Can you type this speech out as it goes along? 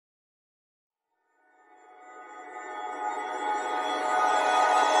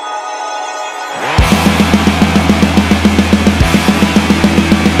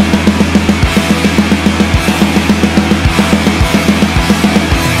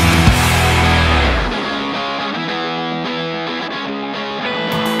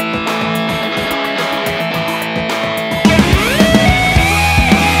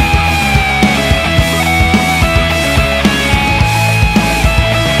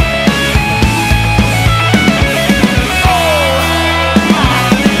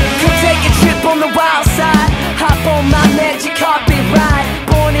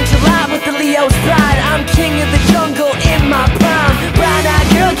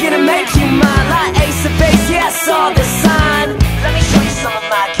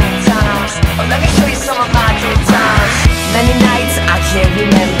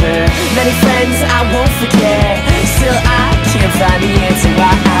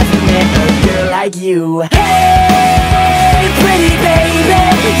like you. Hey, pretty baby,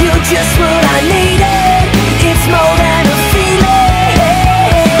 you're just what I needed. It's more than a feeling.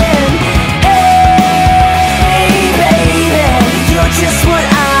 Hey, baby, you're just what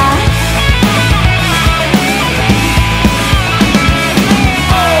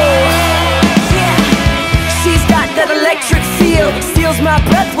electric feel, steals my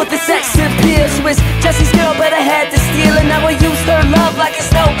breath with this sex appeal. She was Jesse's girl, but I had to steal, and now I use her love like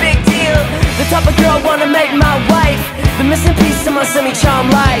it's no big deal. The type of girl wanna make my wife, the missing piece of my semi-charm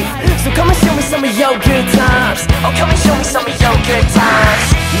life. So come and show me some of your good times. Oh, come and show me some of your good times.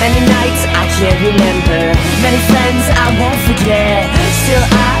 Many nights I can't remember, many friends I won't forget. Still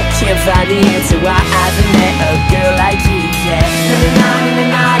I can't find the answer why I haven't met a girl like you yet.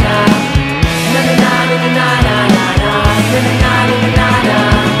 Na-na-na-na-na-na, na-na-na-na-na-na-na.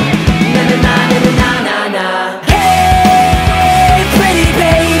 Hey, pretty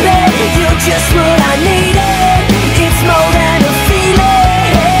baby, you're just what I needed. It's more than a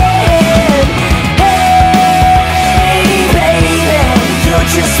feeling. Hey, baby, you're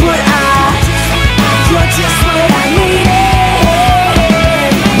just what I needed.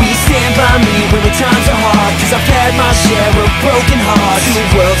 Will you stand by me when the times are hard? 'Cause I've had my share of broken hearts. 2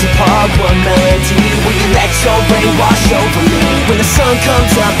 worlds apart, one melody. Will you let your rain wash over me? When the sun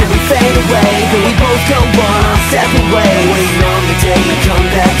comes up and we fade away, then we both go one separate way. Waiting on the day you come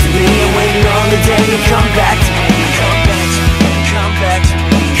back to me, and waiting on the day you come back to me. Come back to me, come back to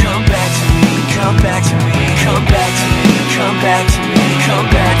me, come back to me, come back to me, come back to me, come back to me, come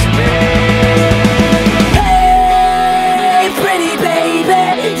back to me. Hey, pretty baby,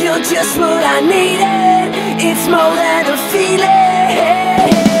 you're just what I needed. It's more than a feeling.